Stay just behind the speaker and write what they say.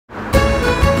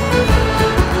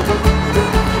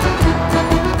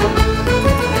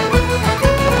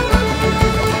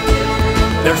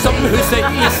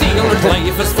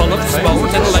life is full of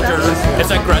sport and leisure.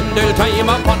 It's a grand old time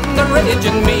upon the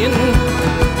raging main.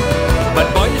 But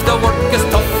boys, the work is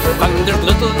tough and there's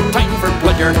little time for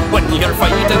pleasure when you're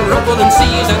fighting rumbling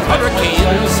seas and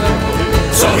hurricanes.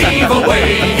 So heave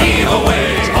away,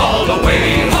 all the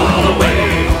way, all the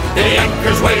way. The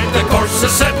anchor's weighed, the course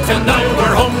is set, and now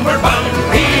we're homeward bound.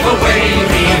 Heave away,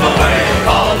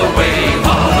 all the way,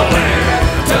 all the way.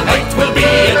 Tonight we'll be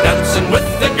dancing with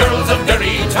the girls of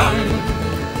Derry town.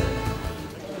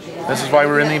 This is why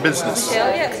we're in the business.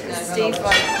 Yeah, Steve's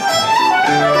right.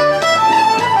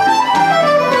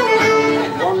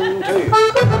 1,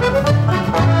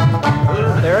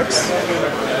 2. Lyrics?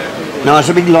 No, it's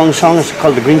a big long song. It's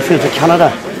called The Greenfields of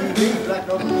Canada.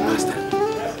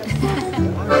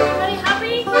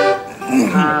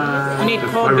 We need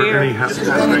cold beer. It's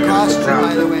going to cost you,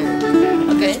 by the way.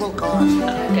 Okay. It will cost.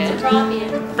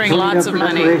 Okay. Bring lots of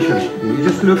money. You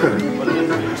just look at it.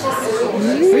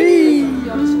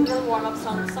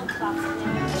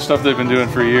 Stuff they've been doing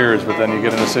for years, but then you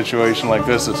get in a situation like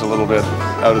this, it's a little bit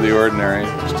out of the ordinary.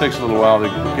 It just takes a little while to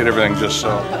get everything just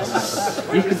so.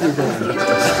 You could do that.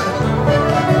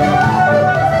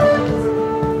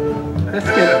 That's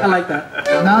good. I like that.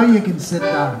 Now you can sit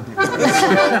down.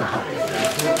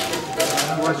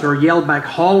 Or yell back,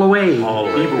 haul away.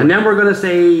 And then we're going to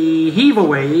say heave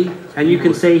away, and you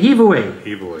can say heave away.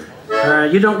 Heave away.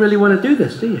 You don't really want to do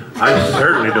this, do you? I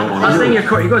certainly don't want to. I'll sing you a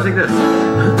chord. It goes like this.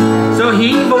 So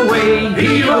heave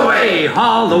away,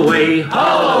 haul away,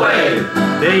 haul away.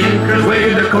 The anchor's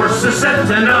weighed, the course is set,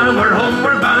 and now we're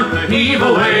homeward bound. Heave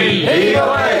away,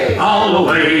 haul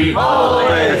away, haul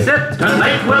away. That's it.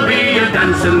 Tonight we'll be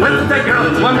dancing with the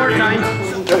girls. One more time.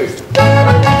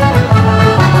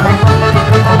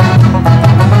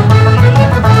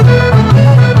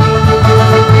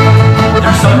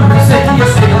 There's some who say a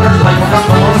sailor's life is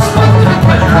full of sport and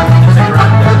pleasure. It's a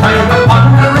grand old time upon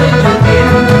the raging main.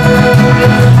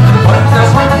 But the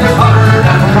work is hard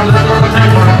and a little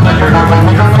time for pleasure when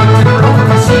you're fighting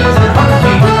rolling seas and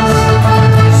hurricanes.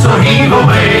 So heave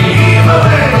away,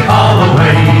 all the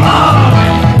way, all the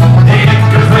way. The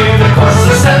anchor's weighed, the course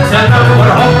is set, and now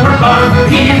we're homeward bound.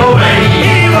 Heave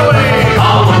away,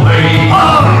 all the way,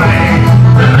 all the way.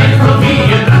 The night will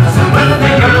be a dancing with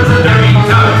the girls of Derry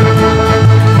town.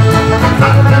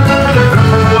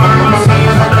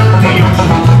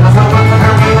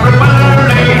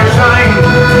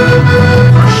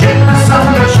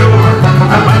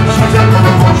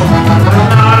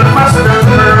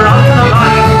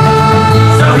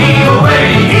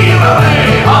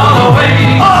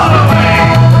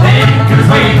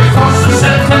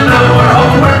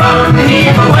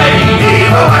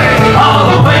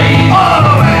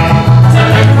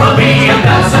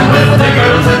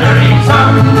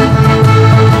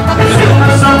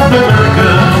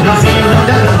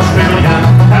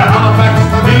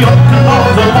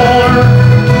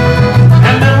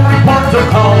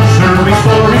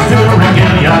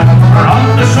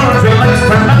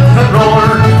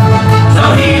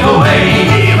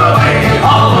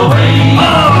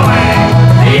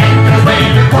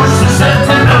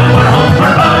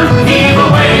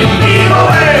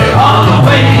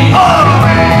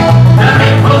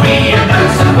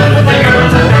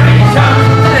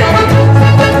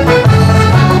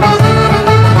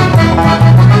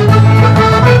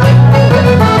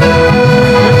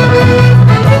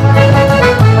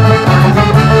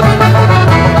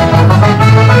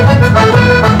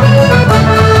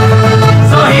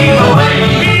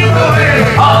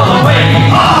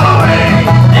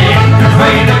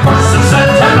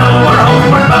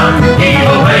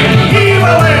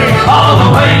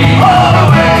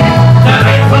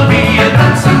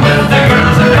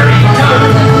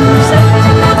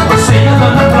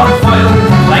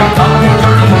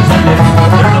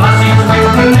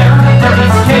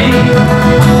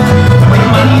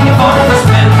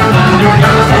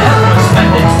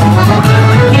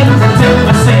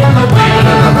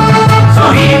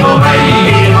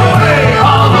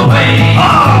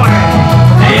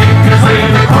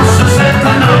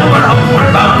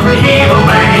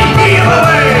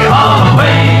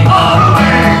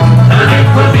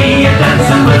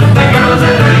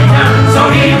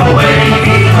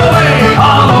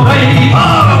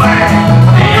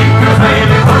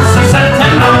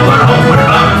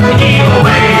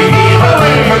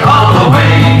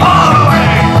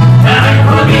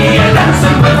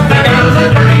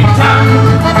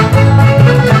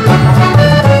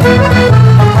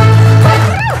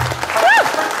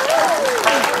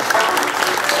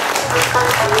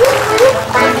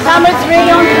 Number 3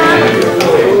 on